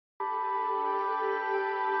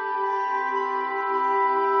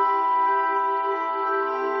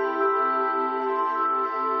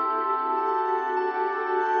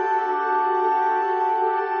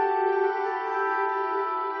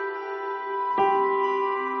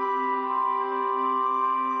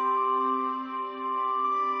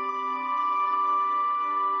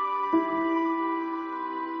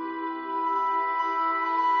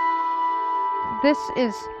This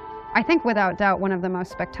is, I think, without doubt, one of the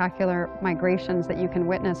most spectacular migrations that you can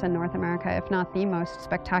witness in North America, if not the most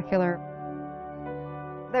spectacular.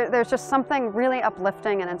 There's just something really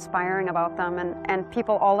uplifting and inspiring about them, and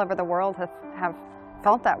people all over the world have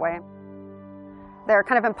felt that way. They're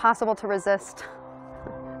kind of impossible to resist.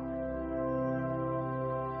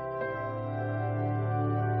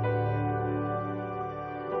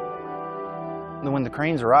 When the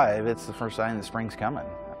cranes arrive, it's the first sign that spring's coming.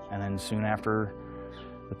 And then soon after,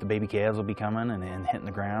 the baby calves will be coming and hitting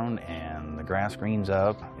the ground, and the grass greens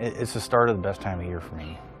up. It's the start of the best time of year for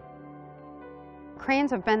me.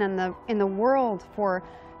 Cranes have been in the world for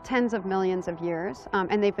tens of millions of years,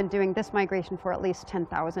 and they've been doing this migration for at least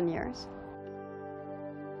 10,000 years.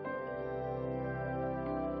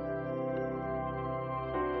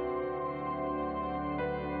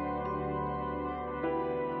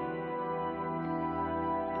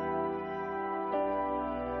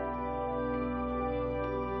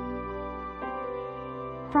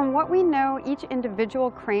 From what we know, each individual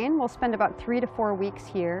crane will spend about 3 to 4 weeks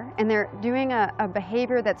here, and they're doing a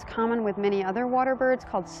behavior that's common with many other water birds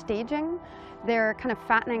called staging. They're kind of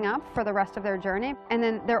fattening up for the rest of their journey, and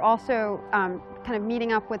then they're also kind of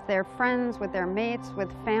meeting up with their friends, with their mates,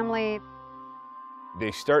 with family.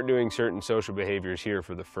 They start doing certain social behaviors here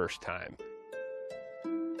for the first time.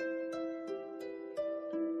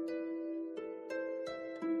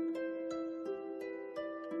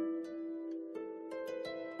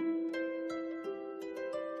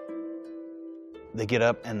 They get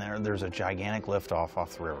up and there's a gigantic liftoff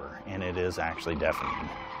off the river, and it is actually deafening.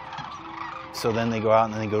 So then they go out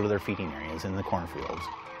and then they go to their feeding areas in the cornfields.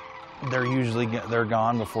 They're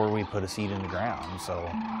gone before we put a seed in the ground, so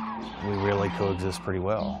we really coexist pretty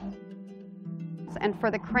well. And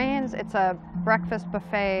for the cranes, it's a breakfast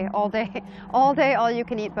buffet all day, all you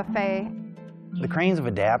can eat buffet. The cranes have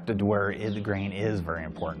adapted to where the grain is very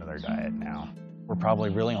important to their diet now. We're probably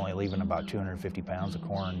really only leaving about 250 pounds of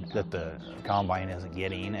corn that the combine isn't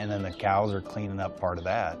getting, and then the cows are cleaning up part of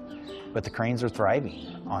that. But the cranes are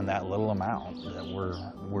thriving on that little amount that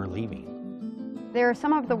we're leaving. They're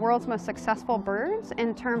some of the world's most successful birds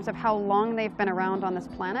in terms of how long they've been around on this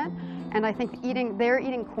planet. And I think they're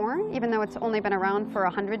eating corn, even though it's only been around for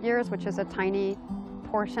 100 years, which is a tiny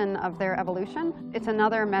portion of their evolution. It's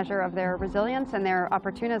another measure of their resilience and their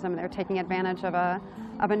opportunism. They're taking advantage of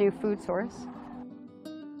a new food source.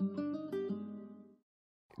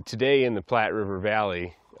 Today in the Platte River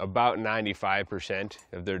Valley, about 95%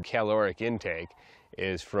 of their caloric intake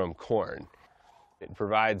is from corn. It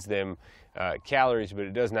provides them calories, but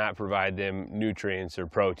it does not provide them nutrients or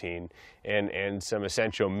protein and some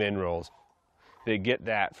essential minerals. They get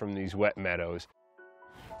that from these wet meadows.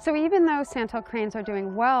 So even though Sandhill cranes are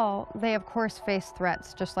doing well, they of course face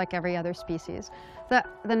threats just like every other species.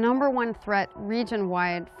 The number one threat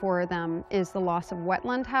region-wide for them is the loss of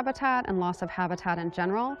wetland habitat and loss of habitat in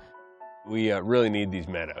general. We really need these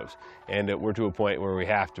meadows, and we're to a point where we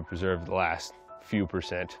have to preserve the last few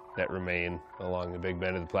percent that remain along the Big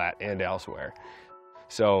Bend of the Platte and elsewhere.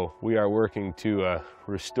 So we are working to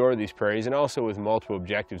restore these prairies, and also with multiple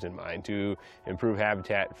objectives in mind, to improve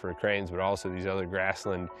habitat for cranes, but also these other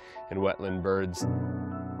grassland and wetland birds.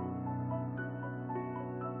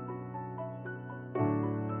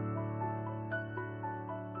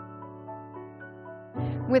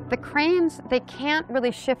 With the cranes, they can't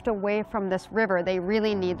really shift away from this river. They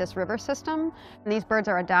really need this river system. And these birds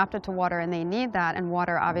are adapted to water, and they need that, and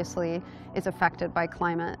water obviously is affected by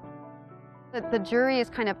climate. The jury is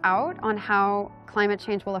kind of out on how climate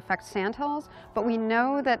change will affect sandhills, but we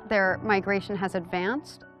know that their migration has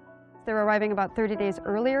advanced. They're arriving about 30 days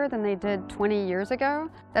earlier than they did 20 years ago.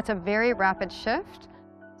 That's a very rapid shift.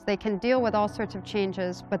 They can deal with all sorts of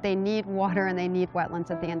changes, but they need water and they need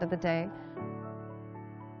wetlands at the end of the day.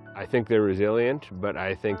 I think they're resilient, but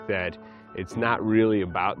I think that it's not really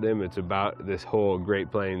about them. It's about this whole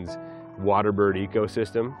Great Plains waterbird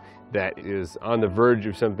ecosystem that is on the verge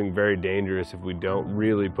of something very dangerous if we don't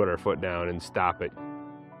really put our foot down and stop it.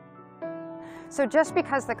 So just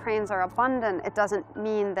because the cranes are abundant, it doesn't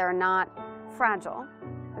mean they're not fragile.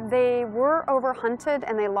 They were overhunted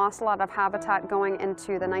and they lost a lot of habitat going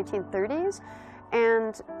into the 1930s.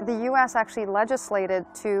 And the U.S. actually legislated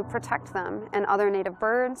to protect them and other native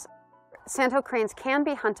birds. Sandhill cranes can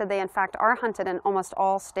be hunted. They, in fact, are hunted in almost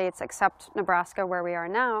all states except Nebraska, where we are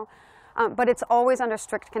now. But it's always under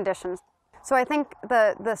strict conditions. So I think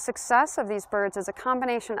the success of these birds is a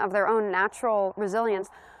combination of their own natural resilience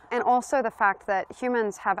and also the fact that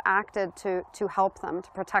humans have acted to help them,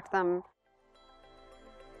 to protect them.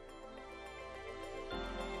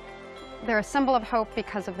 They're a symbol of hope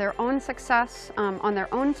because of their own success on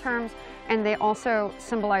their own terms, and they also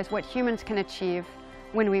symbolize what humans can achieve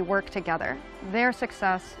when we work together. Their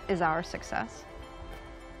success is our success.